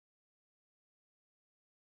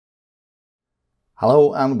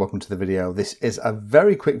Hello and welcome to the video. This is a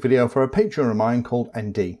very quick video for a patron of mine called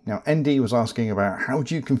ND. Now ND was asking about how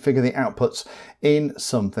do you configure the outputs in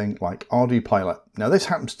something like Ardupilot. Now this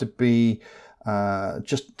happens to be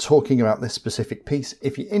just talking about this specific piece.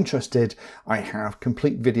 If you're interested, I have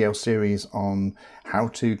complete video series on how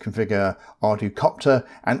to configure Ardupilot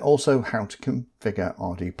and also how to configure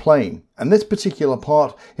Ardupilot. And this particular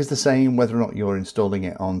part is the same whether or not you're installing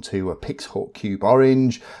it onto a Pixhawk Cube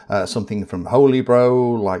Orange, something from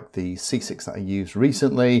Holybro like the C6 that I used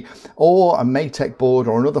recently, or a Maytech board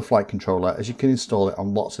or another flight controller, as you can install it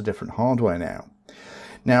on lots of different hardware now.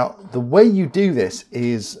 Now, the way you do this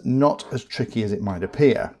is not as tricky as it might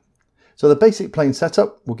appear. So the basic plane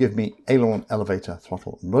setup will give me aileron, elevator,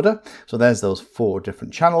 throttle and rudder. So there's those 4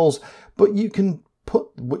 different channels, but you can put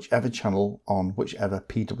whichever channel on whichever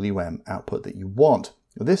PWM output that you want.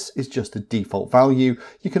 This is just the default value.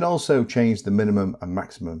 You can also change the minimum and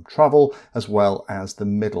maximum travel as well as the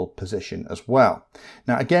middle position as well.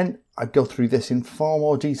 Now again, I go through this in far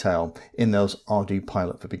more detail in those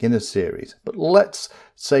Ardupilot for Beginners series. But let's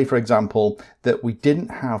say, for example, that we didn't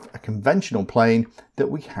have a conventional plane,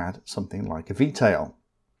 that we had something like a Vtail.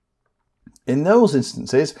 In those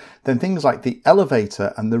instances, then things like the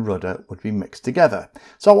elevator and the rudder would be mixed together.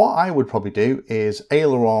 So what I would probably do is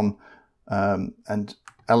aileron and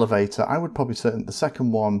elevator. I would probably set the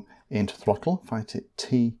second one into throttle. If I hit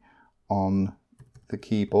T on the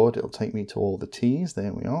keyboard, it'll take me to all the T's.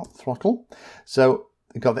 There we are, throttle. So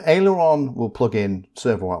we've got the aileron will plug in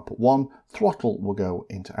servo output 1, throttle will go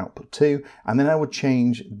into output 2, and then I would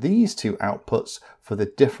change these 2 outputs for the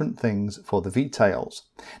different things for the Vtails.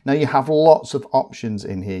 Now you have lots of options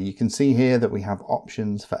in here. You can see here that we have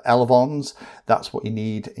options for elevons. That's what you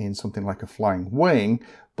need in something like a flying wing.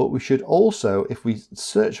 But we should also, if we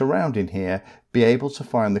search around in here, be able to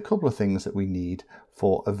find the couple of things that we need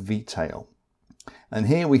for a Vtail. And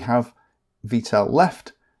here we have Vtail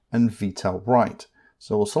left and Vtail right.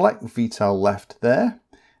 So we'll select Vtail left there,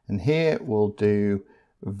 and here we'll do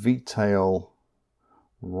Vtail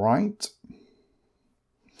right.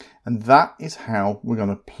 And that is how we're going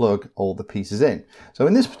to plug all the pieces in. So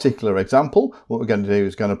in this particular example, what we're going to do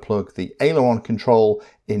is going to plug the aileron control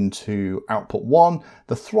into output 1,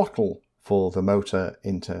 the throttle for the motor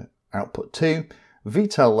into output 2,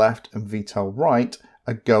 Vtail left and Vtail right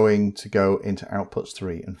are going to go into outputs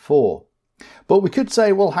 3 and 4. But we could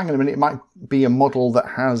say, well, hang on a minute, it might be a model that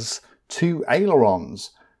has 2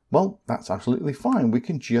 ailerons. Well, that's absolutely fine. We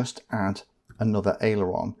can just add another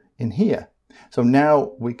aileron in here. So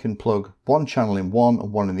now we can plug one channel in one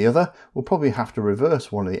and one in the other. We'll probably have to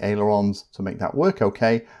reverse one of the ailerons to make that work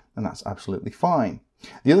okay, and that's absolutely fine.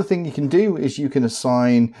 The other thing you can do is you can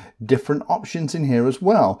assign different options in here as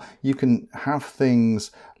well. You can have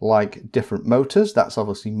things like different motors. That's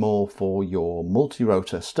obviously more for your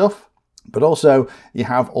multi-rotor stuff. But also you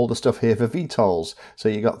have all the stuff here for VTOLs. So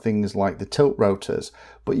you got things like the tilt rotors,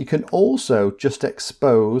 but you can also just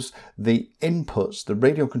expose the inputs, the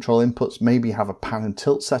radio control inputs. Maybe have a pan and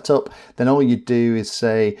tilt setup. Then all you do is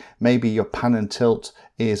say, maybe your pan and tilt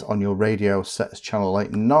is on your radio set as channel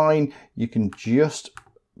 8 and 9. You can just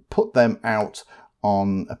put them out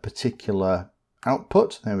on a particular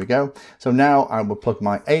output. There we go. So now I will plug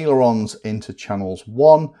my ailerons into channels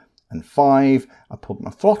 1 and 5, I put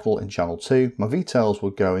my throttle in channel 2, my Vtails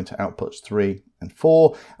would go into outputs 3 and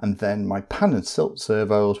 4, and then my pan and tilt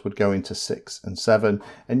servos would go into 6 and 7,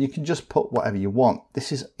 and you can just put whatever you want.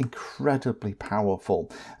 This is incredibly powerful,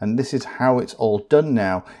 and this is how it's all done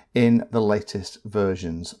now in the latest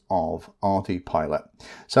versions of Ardupilot.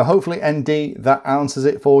 So hopefully ND, that answers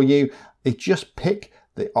it for you. You just pick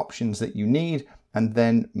the options that you need and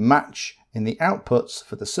then match in the outputs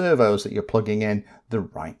for the servos that you're plugging in the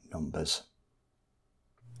right numbers.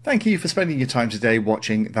 Thank you for spending your time today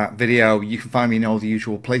watching that video. You can find me in all the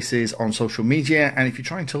usual places on social media, and if you're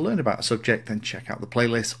trying to learn about a subject, then check out the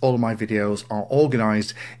playlist. All of my videos are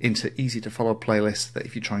organized into easy to follow playlists that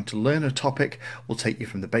if you're trying to learn a topic will take you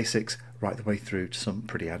from the basics right the way through to some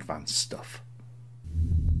pretty advanced stuff.